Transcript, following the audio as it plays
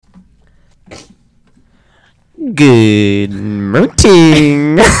Good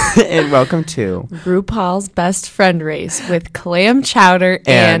morning and welcome to RuPaul's Best Friend Race with Clam Chowder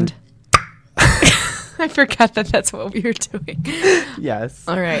and I forgot that's what we were doing. Yes.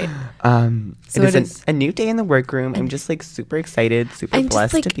 All right. So it is a new day in the workroom. I'm just like super excited, super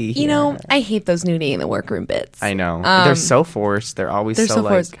blessed to be here. You know, I hate those new day in the workroom bits. I know. They're so forced. They're always so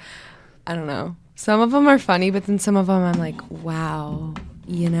like forced. I don't know. Some of them are funny, but then some of them I'm like, wow,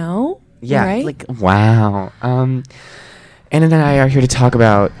 you know? Yeah, right? like wow. Anna and I are here to talk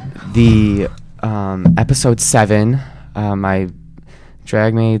about the episode 7, my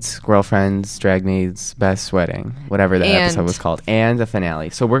drag maid's girlfriend's drag maid's best wedding, whatever that episode was called, and the finale.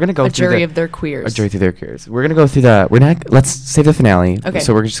 So we're gonna go through a jury through their queers. We're gonna go through let's save the finale. Okay.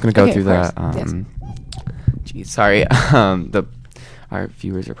 So we're just gonna go through the sorry. Our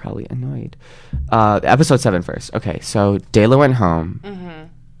viewers are probably annoyed. Episode 7 first. Okay, so Dela went home. Mm-hmm.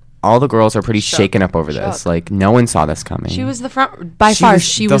 All the girls are pretty shaken up over this. Like, no one saw this coming. She was the front, by far.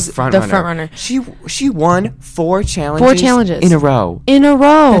 She was the front runner. She won 4 challenges. In a row.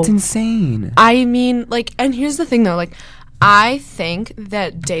 That's insane. I mean, like, and here's the thing, though. Like, I think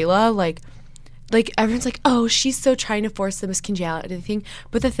that Dela, like everyone's like, oh, she's so trying to force the Miss Congeniality thing.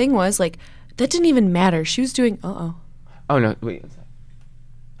 But the thing was, like, that didn't even matter. She was doing, Oh, no, wait.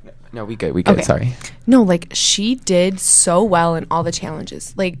 No, we good. Okay. Sorry. No, like, she did so well in all the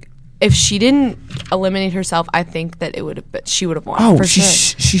challenges. Like, if she didn't eliminate herself, I think that she would have won. Oh, she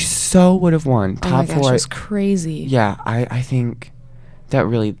so would have won. Top 4. It was crazy. Yeah, I think that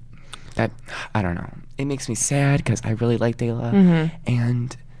I don't know. It makes me sad because I really like Dela,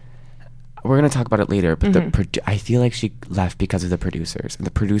 and we're gonna talk about it later. But I feel like she left because of the producers, and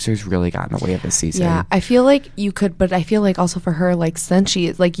the producers really got in the way of this season. Yeah, I feel like you could, but I feel like also for her, like, since she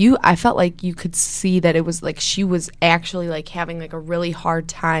is like you, I felt like you could see that it was like she was actually like having like a really hard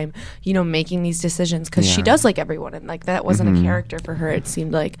time, you know, making these decisions because she does like everyone, and like that wasn't a character for her. It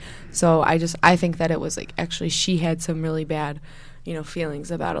seemed like. So I think that it was like actually she had some really bad, you know,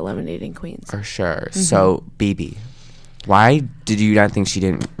 feelings about eliminating queens. For sure. So BB. Why did you not think she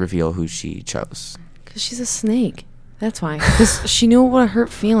didn't reveal who she chose? Because she's a snake. That's why. Because she knew it would hurt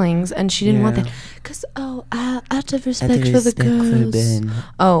feelings, and she didn't want that. Because, out of respect for the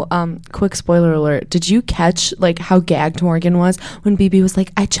girls. Quick spoiler alert. Did you catch, like, how gagged Morgan was when BB was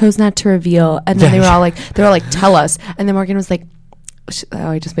like, I chose not to reveal? And then they were all like, tell us. And then Morgan was like,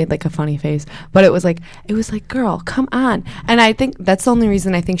 I just made like a funny face, but it was like, girl, come on. And I think that's the only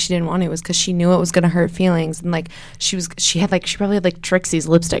reason I think she didn't want it was because she knew it was going to hurt feelings, and like she probably had like Trixie's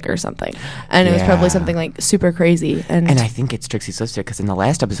lipstick or something, and it was probably something like super crazy. And I think it's Trixie's lipstick because in the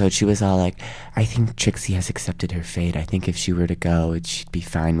last episode she was all like, I think Trixie has accepted her fate. I think if she were to go, she'd be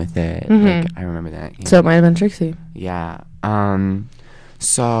fine with it. Like, I remember that. So it might have been Trixie. Yeah.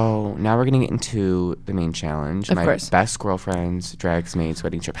 So now we're going to get into the main challenge. Of course. Best girlfriend's drag maid's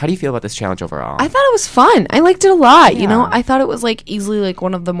wedding trip. How do you feel about this challenge overall? I thought it was fun. I liked it a lot. You know, I thought it was like easily like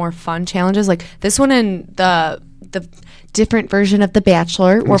one of the more fun challenges. Like this one and the different version of The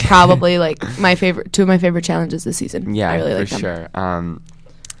Bachelor were probably like two of my favorite challenges this season. Yeah, I really for sure.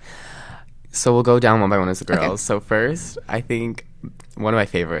 So we'll go down one by one as the girls. Okay. So first, I think one of my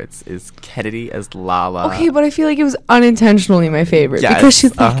favorites is Kennedy as Lala. Okay, but I feel like it was unintentionally my favorite because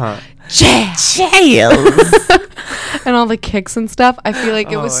she's like, jails, and all the kicks and stuff. I feel like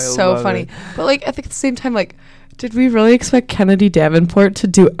it was so funny. But like at the same time, like, did we really expect Kennedy Davenport to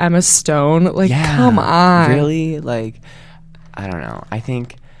do Emma Stone? Like, come on. Really? Like, I don't know. I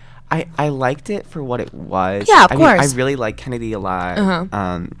think I liked it for what it was. Yeah, of course. I really like Kennedy a lot.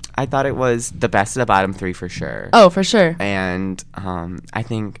 I thought it was the best of the bottom 3 for sure. Oh, for sure. And I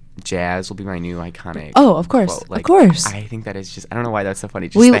think Jazz will be my new iconic. Oh, of course. Like, of course. I think that is just, I don't know why that's so funny.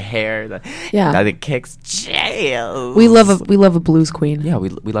 Just the hair, the kicks. Jazz. We love a blues queen. Yeah, we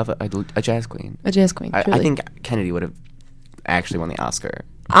love a jazz queen. A jazz queen. I think Kennedy would have actually won the Oscar.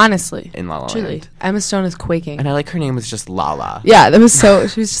 Honestly. In La La Truly. Land. Emma Stone is quaking. And I like her name was just Lala. Yeah, that was so,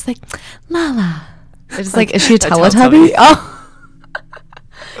 she was just like, Lala. It's just like, is she a Teletubby? Oh.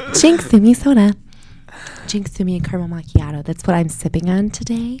 Jinx, sue me soda. Jinx, sue me a caramel macchiato. That's what I'm sipping on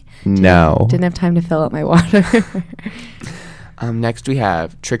today. No. Didn't have time to fill up my water. Next we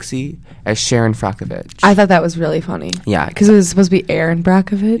have Trixie as Sharon Brockovich. I thought that was really funny. Yeah. Because it was supposed to be Aaron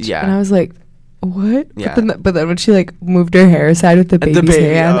Brockovich. Yeah. And I was like, what? Yeah. But then when she like moved her hair aside with the baby's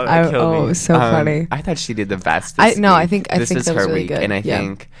hand, it was so funny. I thought she did the best. I think this was her really week, good. And I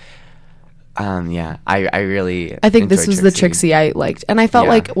think, I really. I think this was Trixie. The Trixie I liked, and I felt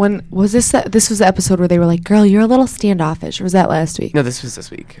like when was this? This was the episode where they were like, "Girl, you're a little standoffish." Or was that last week? No, this was this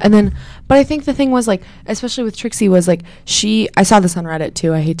week. And then, but I think the thing was like, especially with Trixie, was like I saw this on Reddit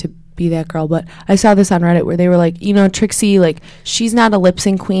too. I hate to be that girl. But I saw this on Reddit where they were like, you know, Trixie, like, she's not a lip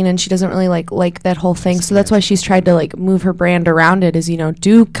sync queen and she doesn't really like that whole thing. So that's why she's tried to like move her brand around it, is, you know,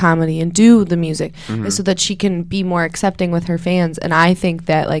 do comedy and do the music, so that she can be more accepting with her fans. And I think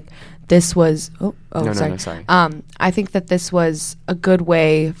that like this was sorry. I think that this was a good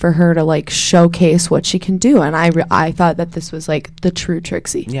way for her to like showcase what she can do, and I thought that this was like the true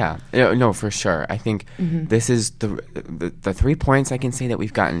Trixie. Yeah, no, for sure. I think this is the 3 points I can say that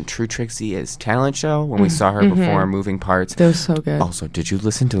we've gotten true Trixie is talent show when we saw her perform moving parts. That was so good. Also, did you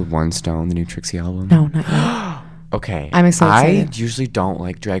listen to One Stone, the new Trixie album? No, not yet. Okay. I'm excited. I usually don't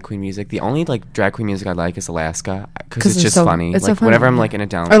like drag queen music. The only like drag queen music I like is Alaska because it's just funny. It's like so funny. whenever I'm like in a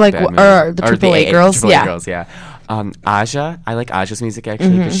down or like bad mood, or the AAA girls. AAA girls, yeah. Aja, I like Aja's music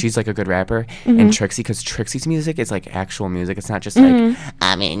actually because she's like a good rapper, and Trixie because Trixie's music is like actual music. It's not just like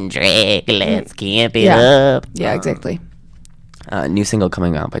I'm in drag, let's camp it up. Yeah, exactly. New single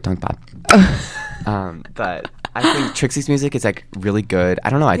coming out by Tongue Pop. But I think Trixie's music is like really good. I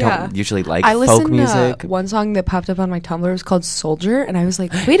don't know. I don't usually like folk music. One song that popped up on my Tumblr was called Soldier, and I was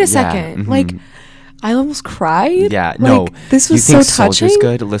like, wait a second. Like, I almost cried. Yeah, like, no. This was you think so touching. Soldier's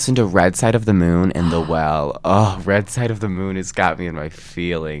good? Listen to Red Side of the Moon and The Well. Oh, Red Side of the Moon has got me in my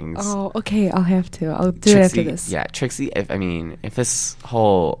feelings. Oh, okay. I'll have to. I'll do it after this. Yeah, Trixie, if this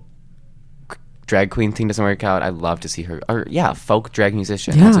whole drag queen thing doesn't work out, I'd love to see her. Or folk drag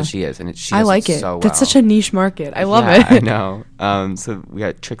musician. That's what she is, and she. I like it. So That's well. such a niche market. I love it. I know. So we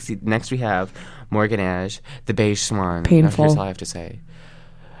got Trixie. Next we have Morgan Ash, the Beige Swan. Painful. Now, here's all I have to say.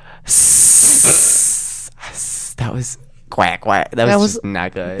 That was quack quack. That was just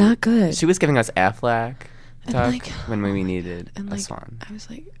not good. Not good. She was giving us Aflac talk like, when we needed and a like, swan. I was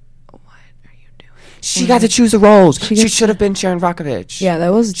like, what are you doing? She got to choose the roles. She should have been Sharon Rakovich. Yeah, that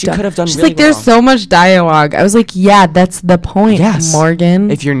was. She could have done. She's really like, there's well. so much dialogue. I was like, yeah, that's the point. Yes,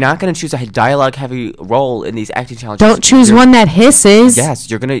 Morgan. If you're not going to choose a dialogue-heavy role in these acting challenges, don't choose one that hisses. Yes,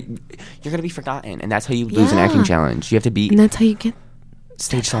 you're gonna be forgotten, and that's how you lose an acting challenge. You have to be. And that's how you get.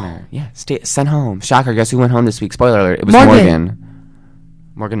 Stage center. Yeah. Sent home. Shocker. Guess who went home this week? Spoiler alert. It was Morgan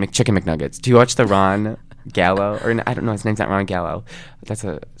McChicken McNuggets. Do you watch the Ron Gallo? Or I don't know. His name's not Ron Gallo. That's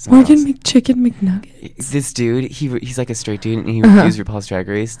Morgan McChicken McNuggets. This dude, he's like a straight dude, and he reviews RuPaul's Drag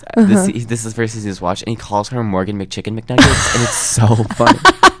Race. This is the first season he's watched, and he calls her Morgan McChicken McNuggets, and it's so funny.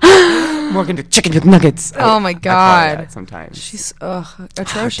 Morgan McChicken McNuggets. Oh my god. I sometimes. She's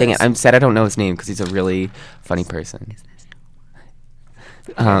atrocious. Dang it. I'm sad I don't know his name because he's a really funny person.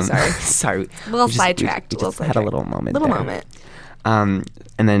 Sorry. A little sidetracked. We just had a little moment. Moment. And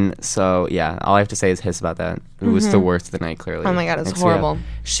then, all I have to say is hiss about that. It was the worst of the night, clearly. Oh my god, it's horrible.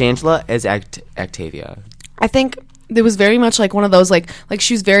 Shangela as Octavia. I think it was very much like one of those, like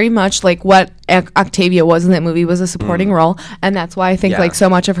she was very much like what Octavia was in that movie, was a supporting role. And that's why I think like so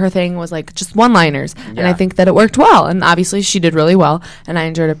much of her thing was like just one-liners. Yeah. And I think that it worked well. And obviously she did really well. And I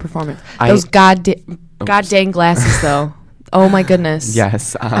enjoyed her performance. Those god dang glasses, though. Oh my goodness.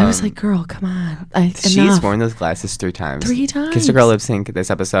 Yes. I was like, girl, come on. She's worn those glasses 3 times. 3 times. Kiss a Girl lip sync this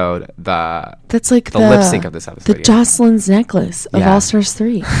episode. That's like the lip sync of this episode. The Jocelyn's necklace of All Stars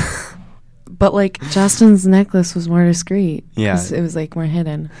 3. But like Jocelyn's necklace was more discreet. Yeah. It was like more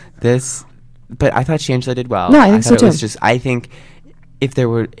hidden. But I thought Shangela did well. No, I think so too. I think if there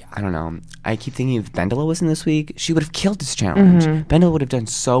were, I don't know, I keep thinking if Bendela was in this week, she would have killed this challenge. Bendela would have done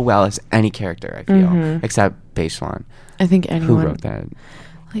so well as any character, I feel, except Beige Swan. I think anyone. Who wrote that?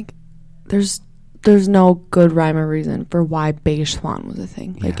 Like, there's no good rhyme or reason for why Beige Swan was a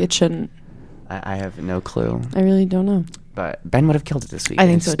thing. Like, it shouldn't. I have no clue. I really don't know. But Ben would have killed it this week. I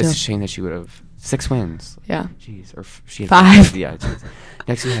think so too. It's a shame that she would have 6 wins. Yeah. Jeez, or she had 5. Yeah. Geez.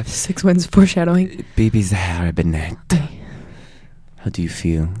 Next we have 6 wins, foreshadowing. Bibi Zahara Benet. How do you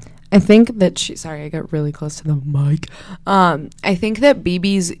feel? I think that sorry, I got really close to the mic. I think that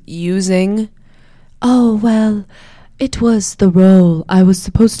Bibi's using. Oh well. It was the role I was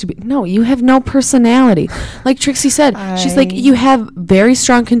supposed to be. No, you have no personality. Like Trixie said, she's like, you have very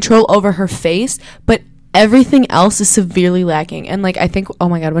strong control over her face, but everything else is severely lacking. And like, I think, oh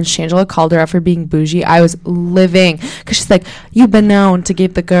my god, when Shangela called her out for being bougie, I was living, because she's like, you've been known to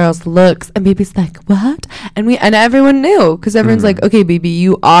give the girls looks, and Bibi's like, what? And everyone knew, because everyone's like, okay, Bibi,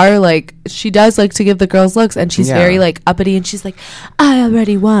 you are like, she does like to give the girls looks, and she's very like uppity, and she's like, I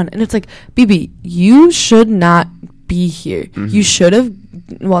already won. And it's like, Bibi, you should not be here. You should have,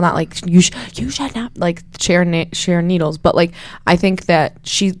 well, not like you should not like share needles, but like I think that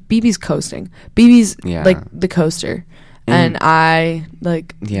Bibi's coasting. Bibi's like the coaster, and I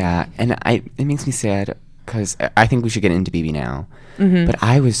like and it makes me sad because I think we should get into BB now. But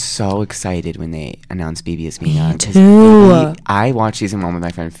I was so excited when they announced BB as being on. too. I watched season 1 with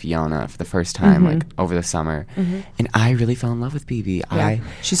my friend Fiona for the first time, like over the summer, and I really fell in love with BB. Yeah.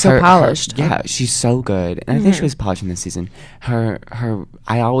 She's so polished. Yeah, she's so good, and I think she was polished in this season.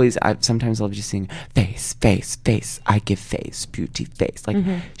 I sometimes love just seeing face, face, face. I give face, beauty, face. Like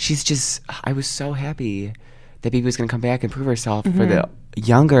she's just. I was so happy that BB was going to come back and prove herself for the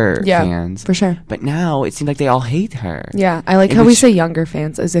younger fans. For sure. But now it seems like they all hate her. Yeah, I like how we say younger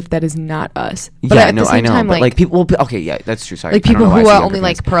fans as if that is not us. But yeah, no, I know. Time, but like people, okay, yeah, that's true. Sorry, like people who are only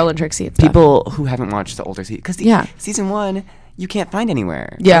like Pearl and Trixie and stuff. People who haven't watched the older season, because season 1 you can't find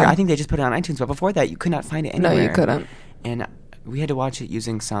anywhere. Yeah, I think they just put it on iTunes, but before that you could not find it anywhere. No, you couldn't. And we had to watch it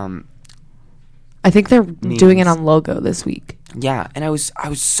using some. I think they're doing it on Logo this week. Yeah, and I was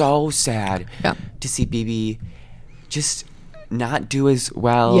so sad to see BB just not do as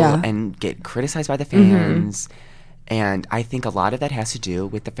well and get criticized by the fans. And I think a lot of that has to do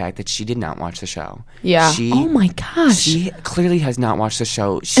with the fact that she did not watch the show. Yeah. Oh my gosh. She clearly has not watched the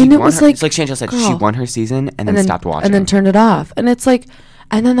show. And it was like Shangela said, she won her season and then stopped watching. And then turned it off. And it's like,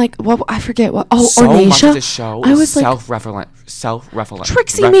 and then like, what, I forget what, so Ornacia. Much of the show I was like, self-referential.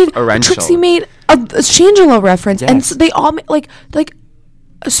 Trixie made a Shangela reference. And so they all like,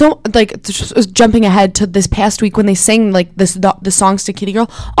 so like jumping ahead to this past week when they sang like the songs to Kitty Girl,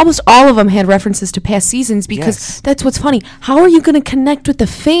 almost all of them had references to past seasons because that's what's funny. How are you going to connect with the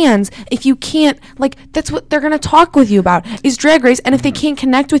fans if you can't, like, that's what they're going to talk with you about is Drag Race, and if they can't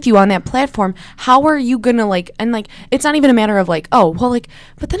connect with you on that platform, how are you going to like, and like it's not even a matter of like, oh well, like,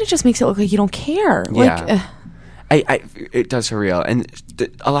 but then it just makes it look like you don't care. It does for real, and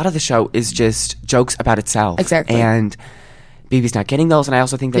a lot of the show is just jokes about itself. Exactly. And BB's not getting those, and I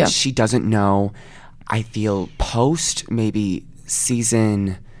also think that she doesn't know. I feel post maybe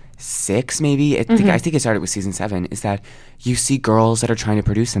season 6, maybe I think it started with season 7. Is that you see girls that are trying to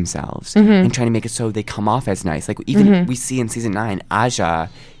produce themselves and trying to make it so they come off as nice. Like even we see in season 9, Aja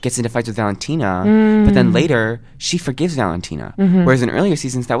gets into fights with Valentina, but then later she forgives Valentina. Whereas in earlier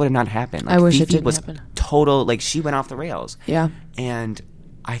seasons that would have not happened. Like, I wish Fifi it didn't was happen. Total, like she went off the rails. Yeah. And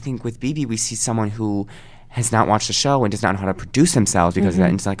I think with BB we see someone who has not watched the show and does not know how to produce themselves because of that,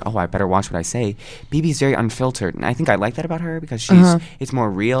 and it's like, oh, I better watch what I say. BB's very unfiltered, and I think I like that about her because she's it's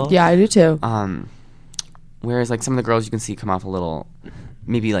more real. Yeah, I do too. Whereas like some of the girls you can see come off a little,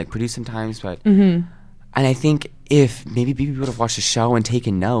 maybe like produced sometimes, but and I think if maybe BB would have watched the show and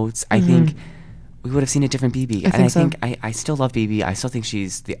taken notes, I think we would have seen a different BB. I think I still love BB. I still think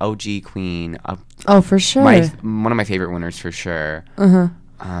she's the OG queen. For sure. One of my favorite winners for sure.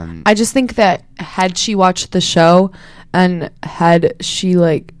 I just think that had she watched the show and had she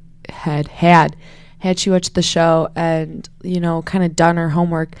watched the show and, you know, kind of done her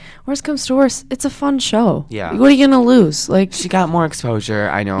homework, worst comes to worst, it's a fun show. Yeah. What are you going to lose? Like, she got more exposure,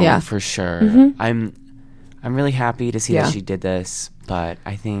 I know, for sure. I'm really happy to see that she did this, but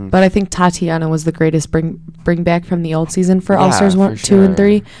I think Tatiana was the greatest bring back from the old season for All Stars 1, 2, and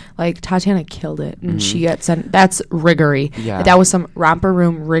 3. Like, Tatiana killed it, and she got sent. That's riggery. Yeah. That was some romper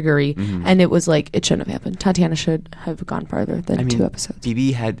room riggery, and it was like, it shouldn't have happened. Tatiana should have gone farther than 2 episodes.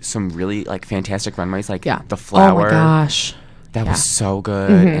 BB had some really like fantastic runways, like the flower. Oh my gosh. That was so good,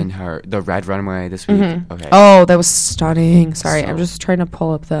 and the red runway this week. Okay. Oh, that was stunning. Sorry, I'm just trying to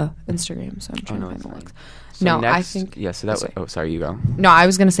pull up the Instagram, so I'm trying to find the links. So no, next, I think. Yeah, so that was. Oh, sorry, you go. No, I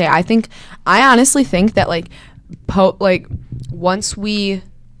was gonna say. I honestly think that like, once we.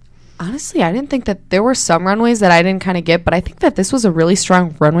 Honestly, I didn't think that there were some runways that I didn't kind of get, but I think that this was a really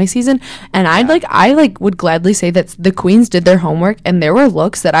strong runway season, and I would gladly say that the queens did their homework, and there were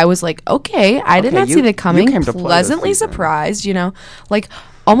looks that I was like, okay, I did not see that coming. Pleasantly surprised, you know, like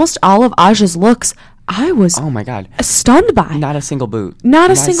almost all of Aja's looks. I was stunned by. Not a single boot.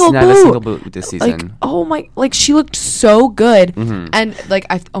 Not a single boot this season. Like she looked so good. And like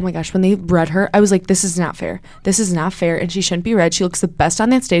oh my gosh, when they read her, I was like, this is not fair. This is not fair, and she shouldn't be read. She looks the best on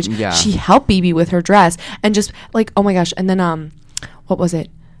that stage. Yeah. She helped BB with her dress, and just like, oh my gosh. And then what was it?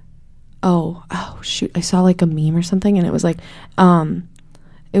 Oh shoot, I saw like a meme or something, and it was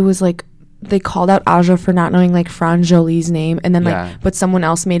like they called out Aja for not knowing like Fran Jolie's name, and then but someone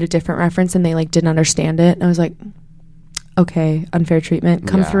else made a different reference and they like didn't understand it. And I was like, okay, unfair treatment,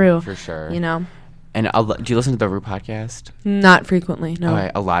 come through for sure, you know. And do you listen to the Ru podcast? Not frequently, no.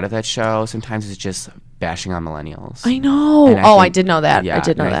 Okay, a lot of that show sometimes is just bashing on millennials. I know. I did know that. Yeah, I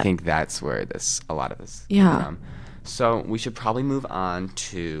did know that. I think that's where a lot of this. Yeah. So we should probably move on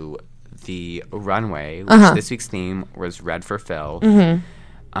to the runway. Which this week's theme was Red for Phil.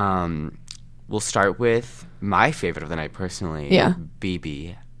 We'll start with my favorite of the night personally. Yeah.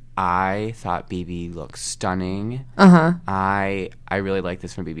 BB. I thought BB looked stunning. Uh-huh. I really like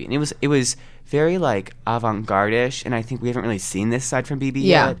this from BB. And it was very like avant-garde-ish, and I think we haven't really seen this side from BB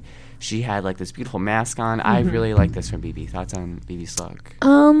yet. She had like this beautiful mask on. I really like this from BB. Thoughts on BB's look?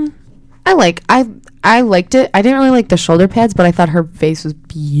 I liked it. I didn't really like the shoulder pads, but I thought her face was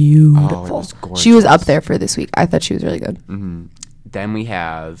beautiful. Oh, it was gorgeous. She was up there for this week. I thought she was really good. Mm-hmm. Then we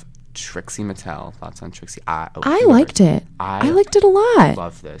have Trixie Mattel. Thoughts on Trixie? I liked it. I liked it a lot.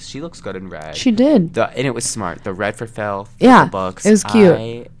 Love this. She looks good in red. She did. And it was smart. The red for Phil. Yeah. The books. It was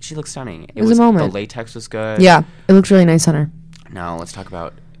cute. She looked stunning. It was a moment. The latex was good. Yeah. It looked really nice on her. Now let's talk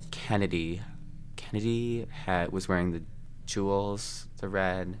about Kennedy. Kennedy was wearing the jewels, the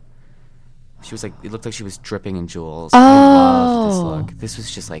red. She was like, it looked like she was dripping in jewels. Oh. I loved this look. This was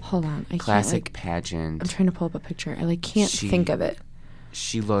just like hold on, classic pageant. I'm trying to pull up a picture. I can't think of it.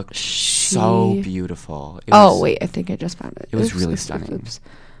 She looked so beautiful. Wait, I think I just found it. It was really stunning.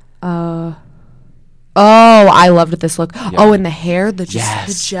 I loved this look. Yeah. Oh, and the hair, the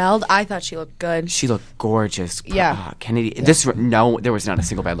gelled. I thought she looked good. She looked gorgeous. Yeah. Kennedy. Yeah. There was not a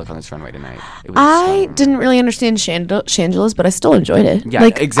single bad look on this runway tonight. I didn't really understand Shangela's, but I still enjoyed it. Yeah,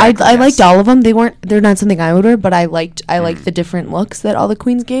 exactly. I liked all of them. They're not something I would wear, but I liked the different looks that all the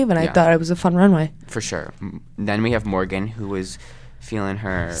queens gave, and I thought it was a fun runway. For sure. Then we have Morgan, who was feeling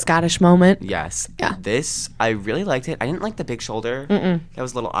her Scottish moment. Yes. Yeah. This, I really liked it. I didn't like the big shoulder. That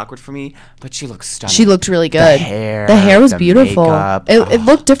was a little awkward for me, but she looked stunning. She looked really good. The hair was beautiful. Makeup. It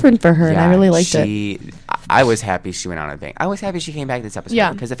looked different for her, and I really liked it. I was happy she went on a bang. I was happy she came back this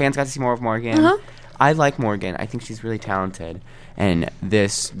episode because the fans got to see more of Morgan. I like Morgan. I think she's really talented, and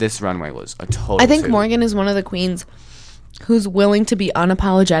this runway was a total. I think Morgan is one of the queens who's willing to be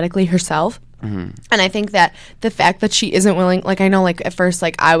unapologetically herself. And I think that the fact that she isn't willing, like, I know, like, at first,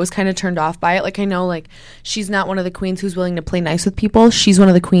 like, I was kind of turned off by it. Like, I know, like, she's not one of the queens who's willing to play nice with people. She's one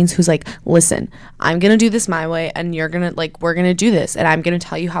of the queens who's like, listen, I'm going to do this my way, and you're going to, like, we're going to do this, and I'm going to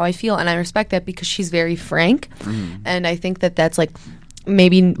tell you how I feel. And I respect that because she's very frank. And I think that that's, like,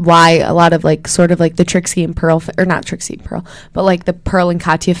 maybe why a lot of like sort of like the Trixie and Pearl or not Trixie and Pearl, but like the Pearl and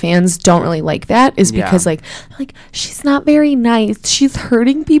Katya fans don't really like that is because like she's not very nice. She's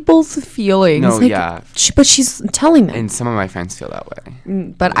hurting people's feelings. No, but she's telling them. And some of my friends feel that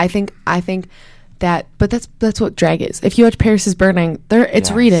way. But I think that, but that's what drag is. If you watch Paris is Burning,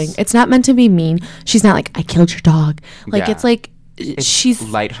 it's reading. It's not meant to be mean. She's not like, I killed your dog. Like it's like she's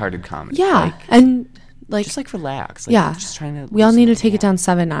lighthearted comedy. Yeah, and. Like, just like relax. Like, just trying to. We all need to take it down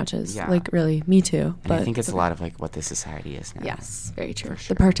 7 notches. Yeah. Like really, me too. And I think it's a lot of like what this society is now. Yes, very true.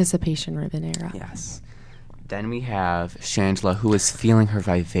 Sure. The participation ribbon era. Yes. Then we have Shangela, who is feeling her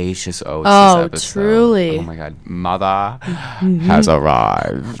vivacious oats. Oh, truly! Oh my God, Mother has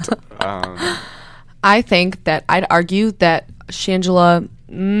arrived. I think that I'd argue that Shangela.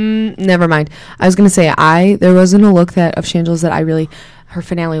 Never mind. I was gonna say there wasn't a look of Shangela's that I really. Her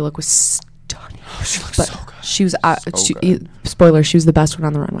finale look was stunning. Oh, she looks so good. She was spoiler. She was the best one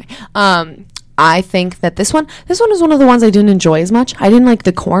on the runway. I think that this one is one of the ones I didn't enjoy as much. I didn't like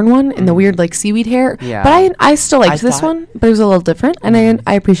the corn one and the weird like seaweed hair. Yeah. But I still liked this one, but it was a little different, and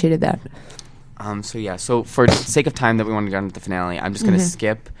I appreciated that. So for sake of time that we want to get into the finale, I'm just gonna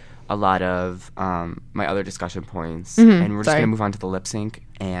skip a lot of my other discussion points, and we're just gonna move on to the lip sync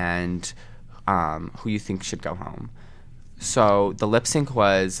and who you think should go home. So the lip sync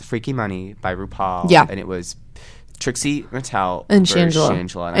was Freaky Money by RuPaul. Yeah. And it was Trixie Mattel and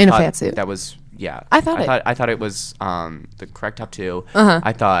Shangela. And in a fat suit. That was, I thought it was the correct top two.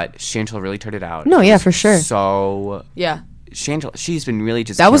 I thought Shangela really turned it out. No, yeah, for sure. So. Yeah. Shangela, she's been really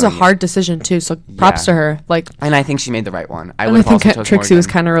just. That was a hard decision too. So props to her. Like, and I think she made the right one. I think Trixie was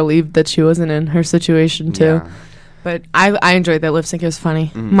kind of relieved that she wasn't in her situation too. Yeah. But I enjoyed that lip sync. It was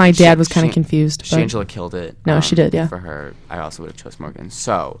funny. My dad was kind of confused. Shangela killed it. No, she did, yeah. For her, I also would have chose Morgan.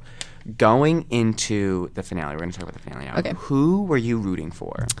 So, going into the finale, we're going to talk about the finale now. Okay. Who were you rooting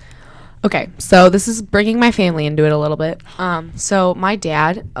for? Okay, so this is bringing my family into it a little bit. So my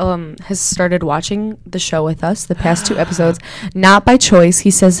dad has started watching the show with us the past 2 episodes, not by choice.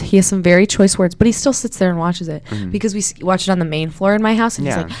 He says he has some very choice words, but he still sits there and watches it because we watch it on the main floor in my house, and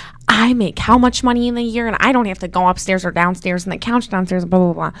he's like, I make how much money in the year, and I don't have to go upstairs or downstairs, and the couch downstairs, blah,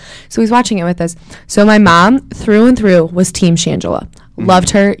 blah, blah. So he's watching it with us. So my mom, through and through, was Team Shangela.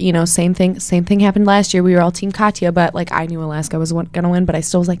 Loved her, same thing happened last year. We were all Team Katya, but like I knew Alaska was gonna win, but I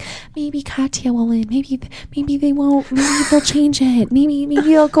still was like, maybe Katya will win, maybe they won't, maybe they'll change it, maybe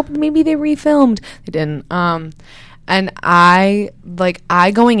they'll go, maybe they refilmed. They didn't. And I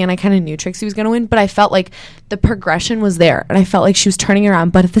going in, I kind of knew Trixie was gonna win, but I felt like the progression was there, and I felt like she was turning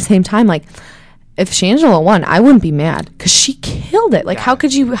around. But at the same time, like if Shangela won, I wouldn't be mad because she killed it. Like, how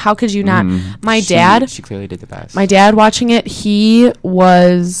could you not? She clearly did the best. My dad watching it,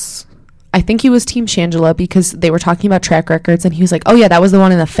 I think he was Team Shangela because they were talking about track records, and he was like, "Oh yeah, that was the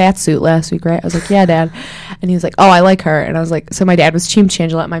one in the fat suit last week, right?" I was like, "Yeah, Dad," and he was like, "Oh, I like her," and I was like, "So my dad was Team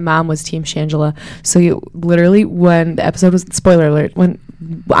Shangela, my mom was Team Shangela." So literally, when the episode was, spoiler alert, when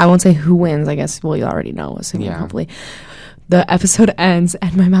I won't say who wins, I guess, well, you already know, assuming hopefully, the episode ends,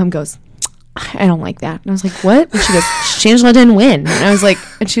 and my mom goes, "I don't like that," and I was like, "What?" And she goes, "Shangela didn't win," and I was like,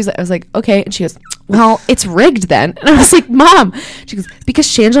 I was like, "Okay," and she goes, "Well, it's rigged then," and I was like, "Mom," she goes, "Because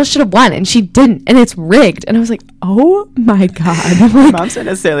Shangela should have won and she didn't, and it's rigged," and I was like, "Oh my god." Like, Mom's not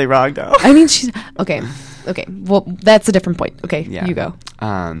necessarily wrong though. I mean, she's okay. Well, that's a different point. Okay, you go.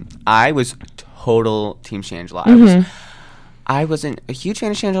 I was total Team Shangela. I wasn't a huge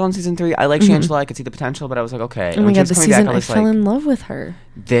fan of Shangela in season 3. I like Shangela. I could see the potential, but I was like, okay. Oh my god, the season I fell in love with her.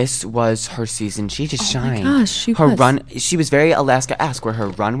 This was her season. She just shined. Oh my gosh, she was very Alaska-esque, where her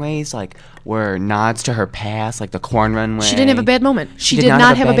runways were nods to her past, like the corn runway. She didn't have a bad moment. She did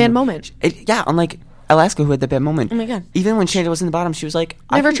not have a bad moment. Unlike Alaska, who had the bad moment. Oh my god. Even when Shangela was in the bottom, she was like,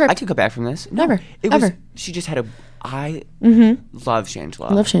 I could go back from this. No, never. She just had I love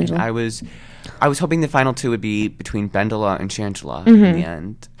Shangela. Love Shangela. I was hoping the final 2 would be between Bendela and Shangela in the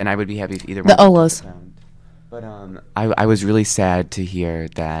end, and I would be happy if either one. The Olas. But I was really sad to hear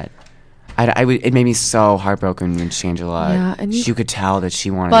that. It made me so heartbroken when Shangela. You could tell that she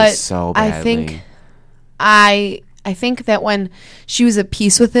wanted it so badly. I think that when she was at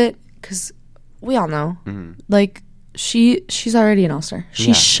peace with it, because we all know, like, she's already an all-star.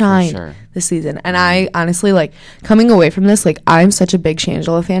 She shined this season. And I honestly, like, coming away from this, like, I'm such a big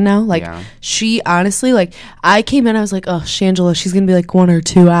Shangela fan now. Like, she honestly, like, I came in, I was like, oh, Shangela, she's going to be, like, 1 or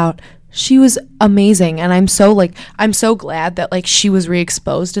 2 out. She was amazing. And I'm so glad that, like, she was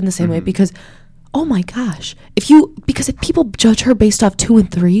re-exposed in the same way because, oh my gosh. If people judge her based off 2 and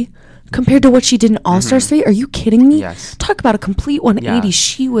 3, compared to what she did in All-Stars 3, are you kidding me? Yes. Talk about a complete 180.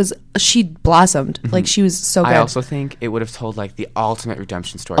 Yeah. She blossomed. Like, she was so good. I also think it would have told, like, the ultimate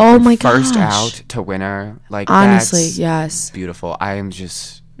redemption story. Oh my gosh. First out to winner. Like, honestly, that's yes. beautiful. I am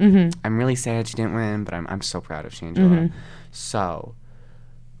just, I'm really sad she didn't win, but I'm so proud of Shangela. So,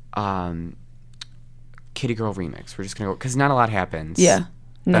 Kitty Girl remix. We're just going to go, because not a lot happens. Yeah.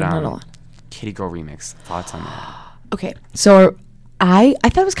 Not a lot. Kitty Girl remix. Thoughts on that? Okay. So, I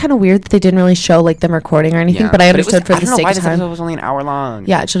thought it was kind of weird that they didn't really show, like, them recording or anything, but I understood for the sake of time. I don't know why this episode was only an hour long.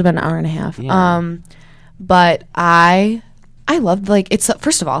 Yeah, it should have been an hour and a half. Yeah. But I loved, like, it's,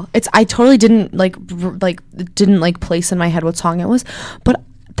 first of all, I totally didn't, didn't place in my head what song it was, but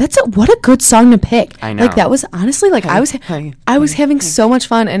what a good song to pick. I know. Like, that was honestly, like, I was having so much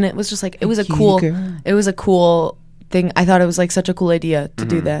fun, and it was just, like, it was a cool thing. I thought it was, like, such a cool idea to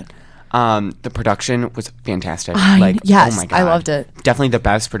do that. The production was fantastic. Yes, oh my God. I loved it. Definitely the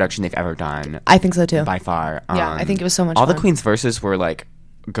best production they've ever done. I think so too. By far. Yeah, I think it was so much all fun. the Queen's verses were, like,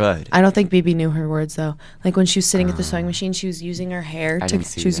 good. I don't think Bibi knew her words though. Like, when she was sitting at the sewing machine, she was using her hair to.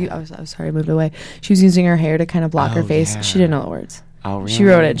 I was sorry, I moved away. She was using her hair to kind of block her face. Yeah. She didn't know the words. Oh, really? She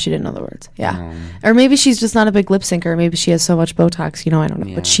wrote it and she didn't know the words. Yeah. Or maybe she's just not a big lip syncer. Maybe she has so much Botox. I don't know.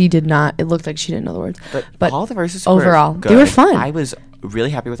 Yeah. But she did not. It looked like she didn't know the words. But all the verses overall, were good. They were fun. I was really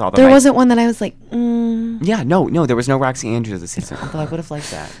happy with all the There wasn't one that I was like, Yeah, no, there was no Roxy Andrews this season. Although I would have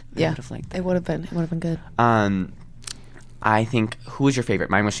liked that. Yeah. It would have been. It would have been good. I think, who was your favorite?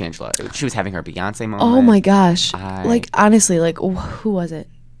 Mine was Shangela. She was having her Beyonce moment. Oh my gosh. Like, honestly, like, who was it?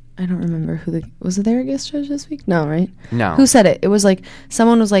 I don't remember was it there a guest judge this week? No, right? No. Who said it? It was like,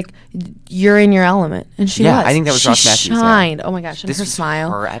 someone was like, you're in your element. And she was. I think that was Ross Matthews. She shined. Oh my gosh. And this her was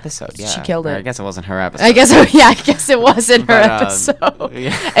smile. her episode, yeah. She killed it. I guess it wasn't her episode. I guess it wasn't her episode.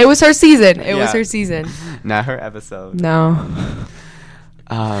 Yeah. It was her season. It was her season. Not her episode. No.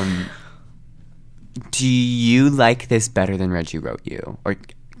 Do you like this better than Reggie Wrote You? Or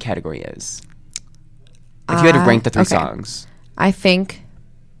Category Is? If you had to rank the 3 songs. I think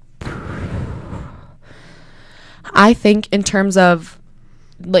in terms of,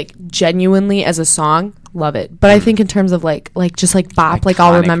 like, genuinely as a song, love it. But I think in terms of like just like bop, like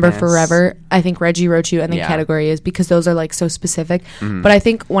I'll remember forever, I think Reggie Wrote You and the Category Is, because those are like so specific. But I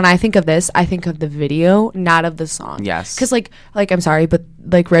think when I think of this, I think of the video, not of the song. Yes. Because like I'm sorry, but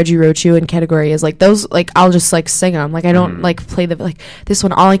like Reggie Wrote You and Category Is, like those, like I'll just like sing them. Like I don't like play the, like this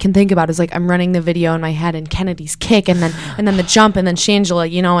one, all I can think about is like I'm running the video in my head and Kennedy's kick and then the jump and then Shangela,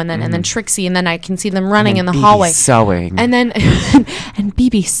 and then Trixie, and then I can see them running in the hallway. Sewing. And then and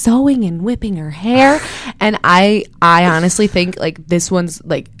Bibi sewing and whipping her hair. And I honestly think like this one's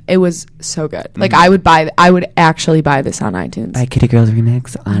like, it was so good. Like I would actually buy this on iTunes. Buy Kitty Girls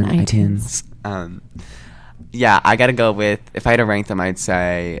Remix on iTunes. Yeah, I gotta go with, if I had to rank them, I'd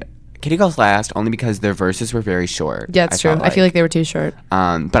say Kitty Girls last, only because their verses were very short. Yeah, it's true. I feel like they were too short.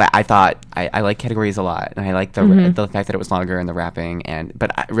 But I thought I like Categories a lot, and I like the fact that it was longer and the rapping.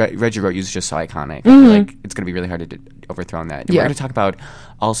 Reggie Wrote You is just so iconic. I feel like it's gonna be really hard to overthrow that. And we're gonna talk about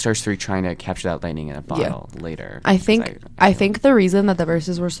All Stars 3 trying to capture that lightning in a bottle later. I think the reason that the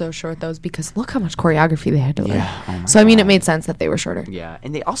verses were so short though is because look how much choreography they had to learn. Yeah. Oh my so I mean, God. it made sense that they were shorter. Yeah,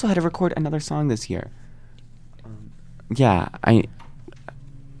 and they also had to record another song this year. Hey.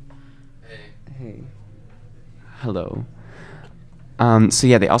 Hello. So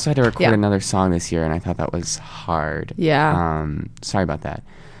yeah, they also had to record another song this year, and I thought that was hard. Yeah. Sorry about that.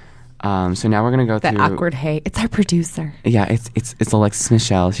 So now we're gonna go that through awkward hey. It's our producer. Yeah, it's Alexis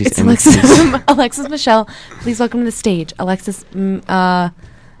Michelle. She's it's Alexis Michelle. Please welcome to the stage, Alexis Book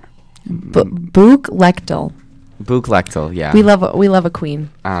Lechtel. Book Lechtel, yeah. We love a queen.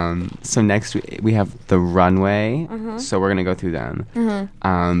 So next we have The Runway. So we're gonna go through them.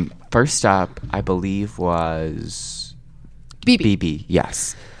 First up, I believe, was BB.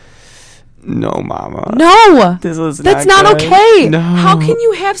 Yes. No, Mama. No. That's not good. okay. No. How can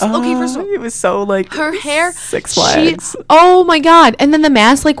you have? Okay, first of all, it was so like her hair. Six Flags. Oh my God! And then the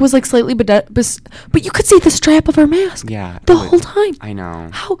mask was slightly, but you could see the strap of her mask. Yeah. The whole time. I know.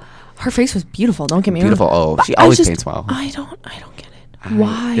 How her face was beautiful. Don't get me wrong. Beautiful. Oh, she always paints well. I don't get it.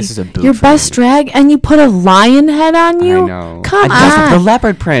 Why? This is a boot your for best me. drag, and you put a lion head on you. I know. Come on. on. The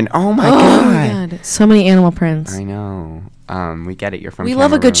leopard print. Oh my God. So many animal prints. I know. We get it. You're from. We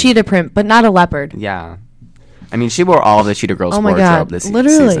love a good cheetah print, but not a leopard. Yeah. I mean, she wore all of the Cheetah Girls wardrobe this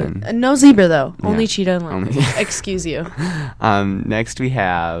literally. season. No zebra though. Yeah. Only cheetah and leopard. Excuse you. Next we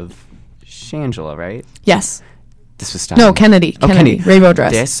have Shangela, right? Yes. This was stunning. No, Kennedy. Kennedy. Rainbow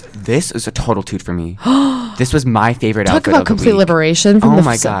dress. This is a total toot for me. This was my favorite outfit Talk about of the complete week. liberation. Oh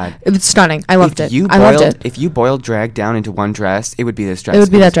my God. It was stunning. I loved it. I loved it. If you boiled drag down into one dress, it would be this dress. It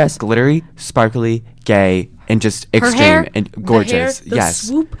would be that dress. Glittery, sparkly, gay, and just extreme hair, and gorgeous. The hair, yes.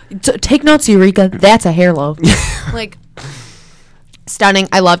 Swoop. Take notes, Eureka. That's a hair low. Like, stunning.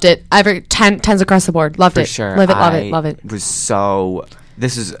 I loved it. Tens across the board. Loved For it. sure. Love it. Love it. Was so.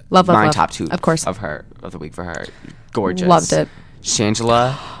 This is love, my love. top two. Of course. Of the week for her. Gorgeous. Loved it.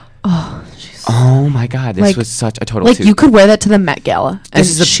 Shangela. She's Oh my God, this was such a total like toot. You could wear that to the Met Gala, and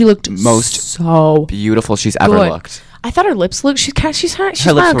she looked most so beautiful she's ever looked. I thought her lips looked. She's Her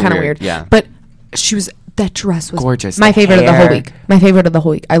smiled lips were kind of weird, weird. yeah. But she was. That dress was gorgeous. My favorite of the whole hair. week. My favorite of the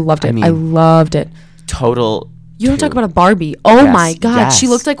whole week. I loved it. I loved it. Total. You don't talk about a Barbie. Oh Yes, my God. yes. She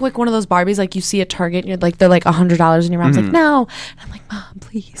looked like one of those Barbies like you see at Target and you're like, they're like $100 and your mom's like, no. And I'm like, Mom,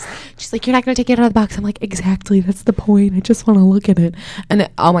 please. She's like, you're not going to take it out of the box. I'm like, exactly. That's the point. I just want to look at it. And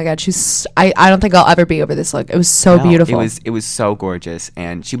oh my God, I don't think I'll ever be over this look. It was so beautiful. It was so gorgeous.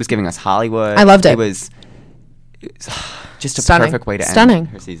 And she was giving us Hollywood. I loved it. It was just a Stunning. perfect way to Stunning. end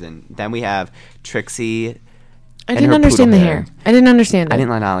her season. Then we have Trixie. I didn't understand the hair. I didn't understand it. I didn't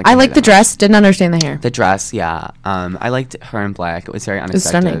like I liked the dress. Didn't understand the hair. The dress, yeah. I liked her in black. It was very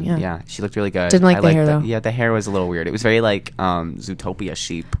unexpected. It was stunning, yeah. She looked really good. Didn't like the hair, though. Yeah, the hair was a little weird. It was very like Zootopia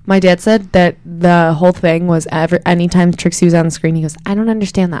sheep. My dad said that the whole thing was anytime Trixie was on the screen, he goes, I don't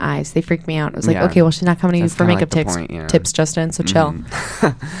understand the eyes. They freak me out. I was like, okay, well, she's not coming to you for makeup tips, Justin, so chill.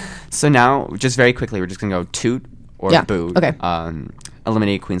 So now, just very quickly, we're just going to go toot or boo. Okay.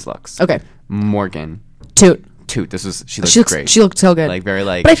 Eliminate Queen's looks. Okay. Morgan. Toot. She looked great. She looked so good. Like very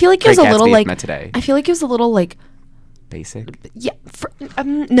like. But I feel like it was a little like. Today. I feel like it was a little like. Basic. Yeah.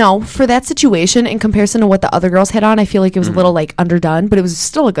 No, for that situation in comparison to what the other girls had on, I feel like it was a little like underdone, but it was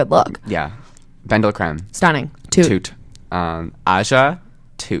still a good look. Yeah. Vendel Creme. Stunning. Toot. Aja.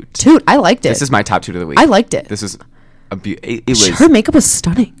 Toot. Toot. I liked it. This is my top toot of the week. I liked it. This is a it was. Her makeup was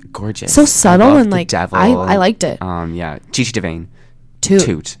stunning. Gorgeous. So subtle and like. Devil. I liked it. Yeah. Chi Devane.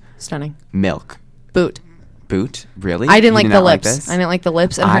 Toot. Stunning. Milk. Boot. Really? I didn't like the lips. I didn't like the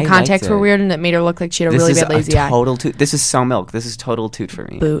lips, and her contacts were weird, and it made her look like she had a really bad lazy eye. Total toot. This is so Milk. This is total toot for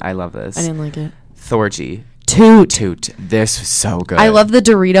me. Boot. I love this. I didn't like it. Thorgy. Toot. This was so good. I love the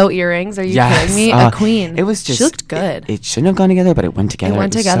Dorito earrings. Are you kidding me? A queen. It was just. She looked good. It shouldn't have gone together, but it went together. It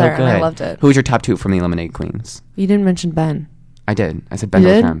went together, and I loved it. Who was your top toot from the Eliminate Queens? You didn't mention Ben. I did. I said Ben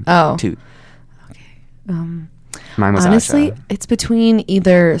Creme. Oh. Toot. Okay. Mine was honestly, Aja. it's between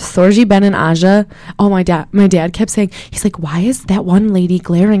either Thorgy, Ben, and Aja. Oh, my dad kept saying, he's like, why is that one lady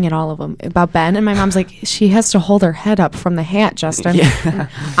glaring at all of them about Ben? And my mom's like, she has to hold her head up from the hat, Justin. Yeah.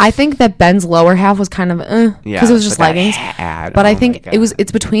 I think that Ben's lower half was kind of because it was just leggings. But I think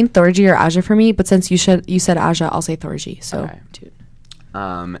it's between Thorgy or Aja for me. But since you said Aja, I'll say Thorgy. So, okay.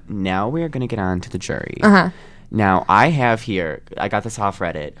 Now we are going to get on to the jury. Now, I have here, I got this off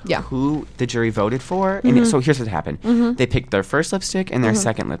Reddit, who the jury voted for. And so here's what happened. They picked their first lipstick and their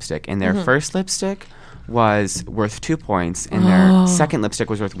second lipstick. And their first lipstick was worth 2 points, and their second lipstick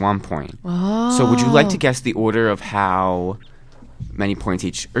was worth 1 point. So would you like to guess the order of how many points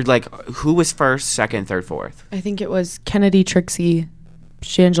each? Or, like, who was first, second, third, fourth? I think it was Kennedy, Trixie,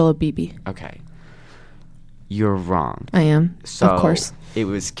 Shangela, BB. Okay. You're wrong. I am, so of course. It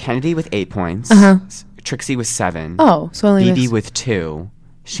was Kennedy with 8 points. Trixie with 7. Oh, so only BB with 2.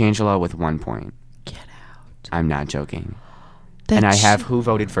 Shangela with 1 point. Get out. I'm not joking. And I have who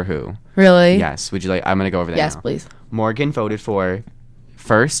voted for who. Really? Yes. Would you like? I'm going to go over that now. Yes, please. Morgan voted for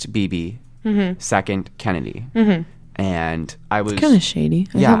first BB, second Kennedy. And I was... kind of shady.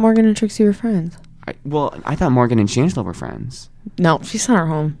 I thought Morgan and Trixie were friends. I thought Morgan and Shangela were friends. No, she sent her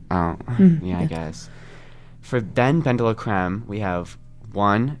home. Oh, yeah, I guess. For Ben Bendela Creme, we have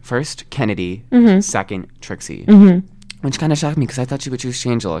first Kennedy, second Trixie. Which kind of shocked me because I thought she would choose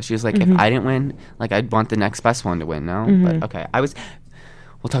Shangela. She was like, if I didn't win, like, I'd want the next best one to win, no? But, okay,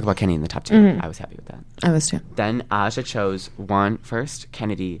 we'll talk about Kennedy in the top 2. I was happy with that. I was too. Then Aja chose first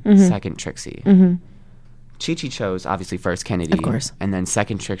Kennedy, second Trixie. Chi-Chi chose, obviously, first Kennedy. Of course. And then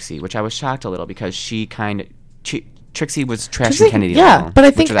second Trixie, which I was shocked a little because she Trixie was trashing Kennedy. Yeah,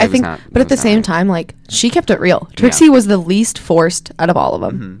 but but at the same time, like, she kept it real. Trixie was the least forced out of all of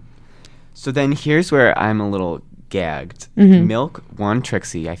them. So then here's where I'm a little gagged. Milk won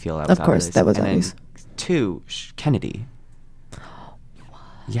Trixie. I feel that was of course obvious. That was and obvious. Then 2 Kennedy.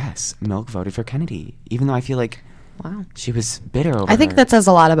 Yes, Milk voted for Kennedy, even though I feel like she was bitter over I think her. that says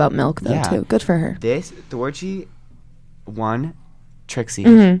a lot about Milk, though, too. Good for her. Thorgy won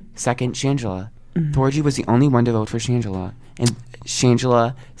Trixie. Second, Shangela. Thorgy was the only one to vote for Shangela, and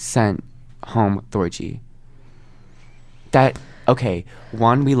Shangela sent home Thorgy.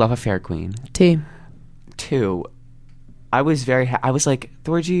 One, we love a fair queen. 2, I was I was like,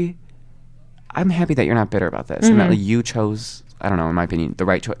 Thorgy, I'm happy that you're not bitter about this, and that, like, you chose, I don't know, in my opinion, the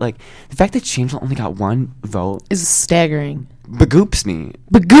right choice. Like, the fact that Shangela only got 1 vote is staggering. Begoops me.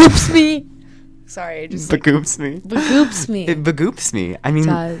 Sorry, I just begoops me. Begoops me. It begoops me. I mean,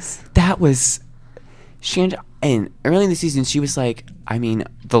 that was Shangela. And early in the season, she was like, I mean,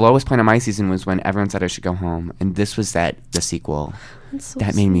 the lowest point of my season was when everyone said I should go home, and this was the sequel.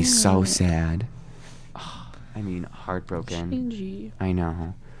 That made me so sad. I mean, heartbroken. Shinji. I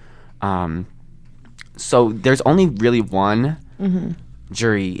know. So there's only really one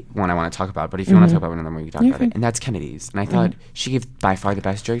jury one I want to talk about, but if you want to talk about one of them, we can talk about it. And that's Kennedy's. And I thought she gave by far the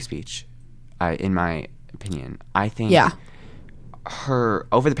best jury speech, in my opinion. I think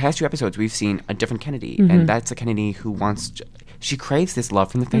over the past 2 episodes, we've seen a different Kennedy, and that's a Kennedy who she craves this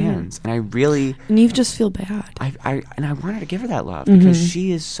love from the fans, and I really... And you just feel bad. I wanted to give her that love, because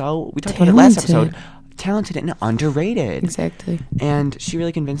she is so... We talked about it last episode. Talented and underrated. Exactly. And she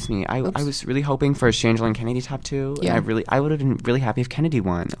really convinced me. I was really hoping for Shangela and Kennedy top 2. Yeah. And I would have been really happy if Kennedy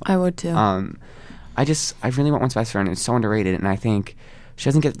won. I would too. I really want Once Best Friend. It's so underrated, and I think she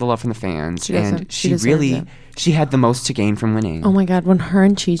doesn't get the love from the fans. She doesn't. And She deserves it. she had the most to gain from winning. Oh my God, when her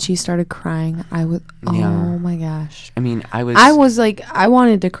and Chi-Chi started crying, oh my gosh. I mean, I was like, I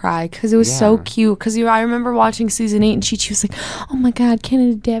wanted to cry because it was so cute. Because I remember watching season 8 and Chi-Chi was like, oh my God,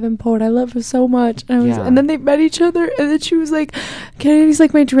 Kennedy Davenport, I love her so much. And and then they met each other, and then she was like, Kennedy's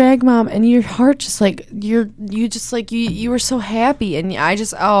like my drag mom, and your heart just like, you were so happy. And I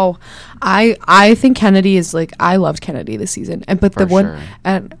just, I think Kennedy is like, I loved Kennedy this season. And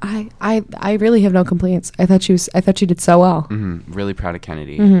I really have no complaints. I thought she did so well. Really proud of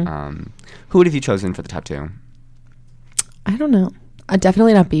Kennedy. Who would have you chosen for the top 2? I don't know.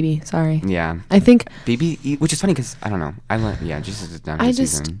 Definitely not BB. Sorry. Yeah. I think BB, which is funny because I don't know. Jesus is down for the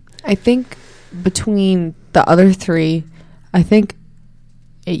season. I think between the other 3, I think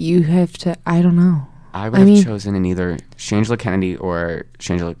you have to. I don't know. I would have chosen in either Shangela Kennedy or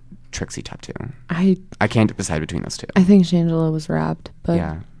Shangela Trixie top 2. I can't decide between those 2. I think Shangela was robbed, but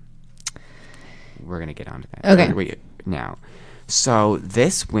yeah. We're gonna get on to that. Okay. Wait, now. So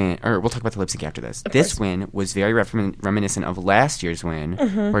this win, or we'll talk about the lip sync after this. This win was very reminiscent of last year's win,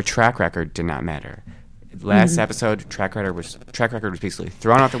 where track record did not matter. Last episode, track record was basically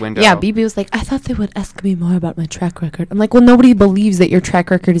thrown out the window. Yeah, BB was like, I thought they would ask me more about my track record. I'm like, well, nobody believes that your track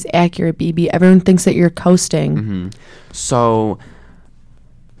record is accurate, BB. Everyone thinks that you're coasting. So,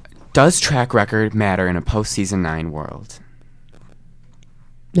 does track record matter in a post-season 9 world?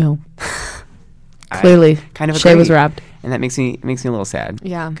 No. Clearly, kind of Shay was robbed. And that makes me a little sad.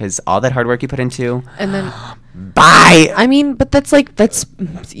 Yeah. Because all that hard work you put into. And then. Bye! I mean, but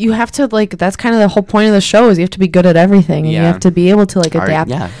you have to, like, that's kind of the whole point of the show is you have to be good at everything. And you have to be able to, like,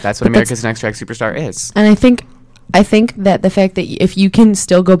 adapt. Yeah, that's what America's Next Track Superstar is. And I think I think that the fact that if you can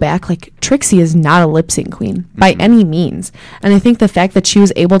still go back, like Trixie is not a lip sync queen by any means. And I think the fact that she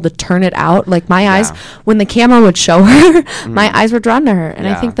was able to turn it out, like my eyes, when the camera would show her, my eyes were drawn to her. And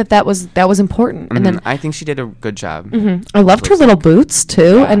I think that was important. And then I think she did a good job. I loved her little boots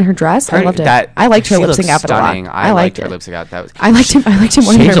too and her dress. I loved it. I liked her lip sync outfit a lot. I liked her lip sync outfit. I liked him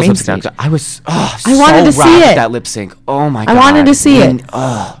more than her main stage. I was I wanted to see it. That lip sync. Oh my god. I wanted to see it.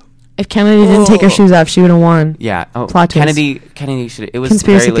 If Kennedy didn't take her shoes off, she would have won. Yeah. Oh, Plot twist. Kennedy should. It was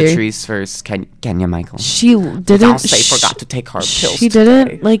Conspiracy very theory. Latrice versus Kenya Michael. She didn't. They forgot to take her pills. She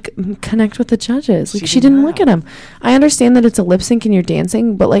didn't like connect with the judges. Like she didn't look at them. I understand that it's a lip sync and you're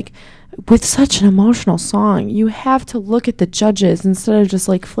dancing, but like with such an emotional song, you have to look at the judges instead of just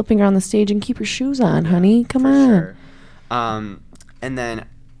like flipping around the stage and keep your shoes on, honey. Come on. Sure. And then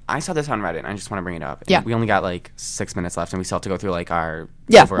I saw this on Reddit, and I just want to bring it up. Yeah. We only got like 6 minutes left, and we still have to go through like our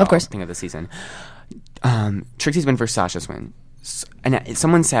overall thing of the season. Trixie's win versus Sasha's win. And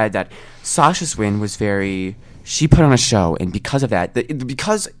someone said that Sasha's win was very... She put on a show, and because of that,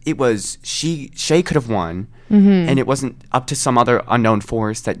 because it was... Shay could have won, and it wasn't up to some other unknown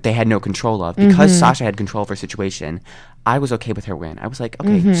force that they had no control of. Because Sasha had control of her situation, I was okay with her win. I was like,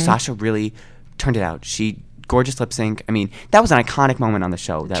 okay, Sasha really turned it out. Gorgeous lip sync. I mean, that was an iconic moment on the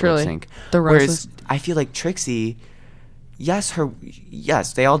show. That lip sync. Whereas I feel like Trixie, yes,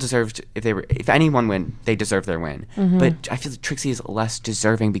 they all deserved. If anyone win, they deserve their win. But I feel like Trixie is less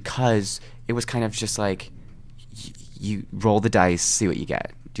deserving because it was kind of just like you roll the dice, see what you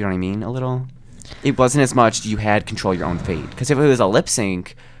get. Do you know what I mean? A little. It wasn't as much you had control your own fate. Because if it was a lip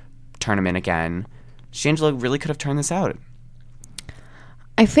sync tournament again, Shangela really could have turned this out.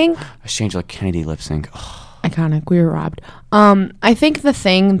 I think a Shangela Kennedy lip sync. Oh. Iconic. We were robbed. I think the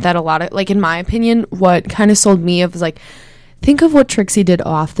thing that a lot of, like, in my opinion, what kind of sold me of was like, think of what Trixie did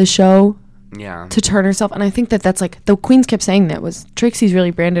off the show. Yeah. To turn herself, and I think that that's like the queens kept saying that was Trixie's really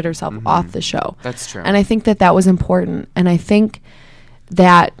branded herself off the show. That's true. And I think that was important. And I think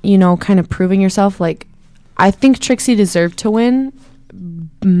that, you know, kind of proving yourself, like, I think Trixie deserved to win,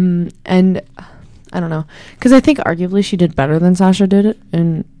 and I don't know, because I think arguably she did better than Sasha did it,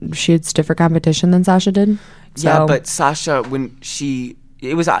 and she had stiffer competition than Sasha did. So. Yeah, but Sasha, when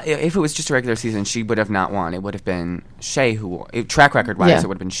if it was just a regular season, she would have not won. It would have been Shay who won. Track record wise, it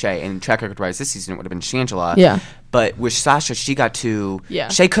would have been Shay, and track record wise this season it would have been Shangela. Yeah. But with Sasha, she got to. Yeah.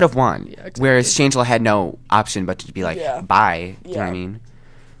 Shay could have won, exactly. Whereas Shangela had no option but to be like, bye. Do you know what I mean?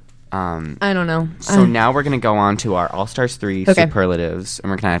 I don't know. So now we're gonna go on to our All Stars 3 superlatives, and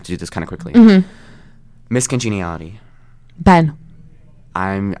we're gonna have to do this kind of quickly. Miss Congeniality. Ben.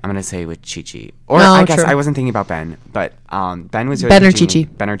 I'm gonna say with Chi-Chi, or I guess I wasn't thinking about Ben, but Ben was Ben or Chi-Chi.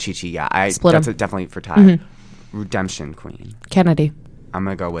 Ben or Chi-Chi, yeah. That's definitely for tie. Redemption Queen. Kennedy. I'm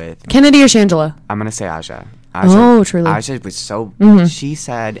gonna go with Kennedy or Shangela. I'm gonna say Aja. Oh, truly. Aja was so. She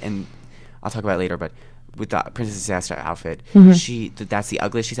said, and I'll talk about it later, but with the Princess Disaster outfit, that's the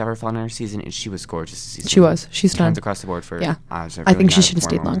ugliest she's ever felt in her season, and she was gorgeous this season. She was. She's done. Hands across the board for Aja. I think she should have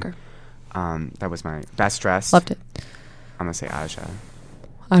stayed longer. That was my best dress. Loved it. I'm gonna say Aja.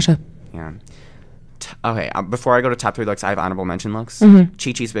 Aja. Yeah. Okay. Before I go to top 3 looks, I have honorable mention looks.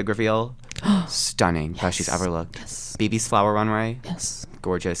 Chi-Chi's wig reveal, stunning. Best she's ever looked. Yes. BB's flower runway, yes,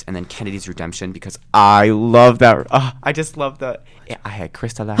 gorgeous. And then Kennedy's redemption, because I love that. I just love that. Yeah, I had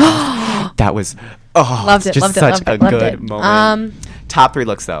Krista that house. That was loved it. Just loved such it, a loved good it. moment. Top 3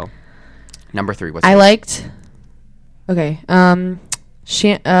 looks though. Number 3. What's I yours? liked. Okay.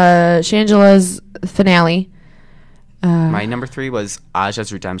 Shangela's finale. My number 3 was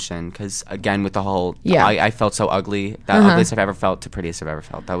Aja's redemption, because again with the whole I felt so ugly. That ugliest I've ever felt to prettiest I've ever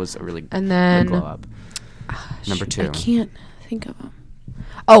felt. That was a really and then glow up. Number 2. I can't think of them.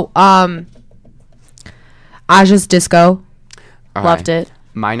 Aja's disco. Okay. Loved it.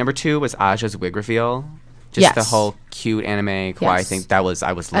 My number 2 was Aja's wig reveal. Just the whole cute anime kawaii thing. I was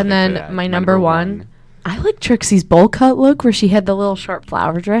living and then for that. my number 1, I like Trixie's bowl cut look where she had the little short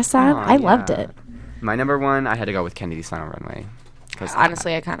flower dress on. I loved it. My number 1, I had to go with Kennedy's final runway.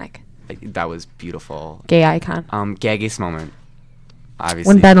 Honestly, iconic. That was beautiful. Gay icon. Gaggiest moment.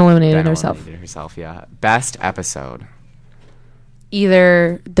 Obviously. When Ben eliminated herself. Yeah. Best episode.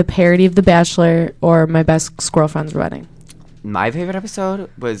 Either the parody of The Bachelor or my best Squirrel Friend's wedding. My favorite episode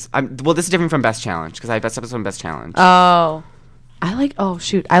was... this is different from Best Challenge, because I have Best Episode and Best Challenge. Oh. I like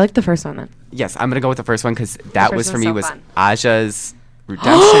the first one then. Yes, I'm going to go with the first one, because that was for me was Aja's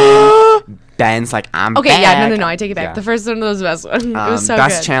redemption. Ben's like, I'm okay, back. No, I take it back. Yeah. The first one was the best one. It was so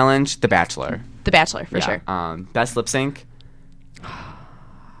best good. challenge, The Bachelor. The Bachelor, for sure. Best lip sync.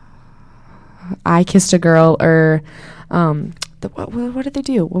 I Kissed a Girl, or what did they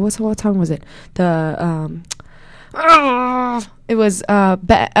do? What song was it? The It was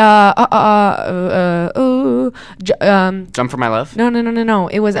Jump for My Love. No.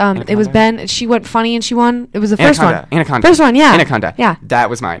 It was Anaconda? Ben. She went funny and she won. It was the first one. Anaconda. First one, yeah. Anaconda. Yeah. That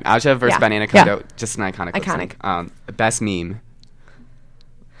was mine. Aja versus Yeah. Ben Anaconda. Yeah. Just an iconic. lip Iconic. sync. Best meme.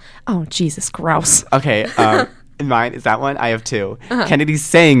 Oh, Jesus, gross. Okay. Mine is that one. I have two. Uh-huh. Kennedy's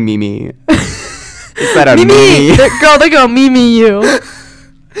saying Mimi. Is that a Mimi. Mimi? Girl, they go Mimi you.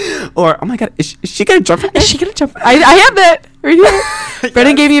 Or oh my God, is she gonna jump? Is she gonna jump? I have that right here.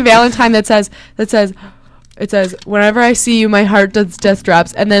 Brendan gave me a Valentine that says it says whenever I see you my heart does death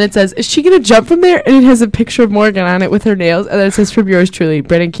drops, and then it says is she gonna jump from there, and it has a picture of Morgan on it with her nails, and then it says from yours truly,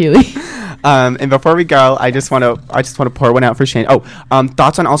 Brendan Keeley. And before we go, I just want to pour one out for Shane.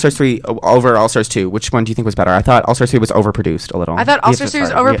 Thoughts on All Stars 3 over All Stars 2? Which one do you think was better? I thought All Stars 3 was overproduced a little. I thought All Stars 3 was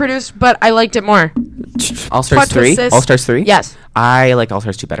overproduced, but I liked it more. All Stars 3? All Stars 3? Yes. I liked All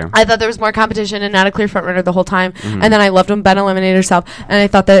Stars 2 better. I thought there was more competition and not a clear front runner the whole time. Mm-hmm. And then I loved when Ben eliminated herself, and I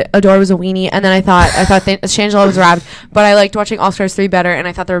thought that Adore was a weenie, and then I thought Shangela was robbed. But I liked watching All Stars 3 better, and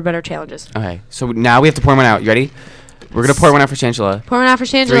I thought there were better challenges. Okay, so now we have to pour one out. You ready? We're gonna pour one out for Shangela. Pour one out for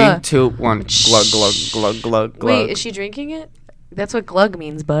Shangela. 3, 2, 1. Glug, glug, glug, glug, glug. Wait, is she drinking it? That's what glug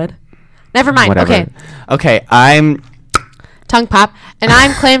means, bud. Never mind. Whatever. Okay, I'm tongue pop, and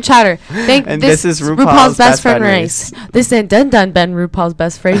I'm Clam Chowder. And this is RuPaul's Best Friend Race. This ain't done Ben RuPaul's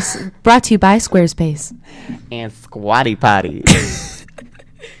Best Race, brought to you by Squarespace and Squatty Potty.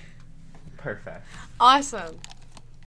 Perfect. Awesome.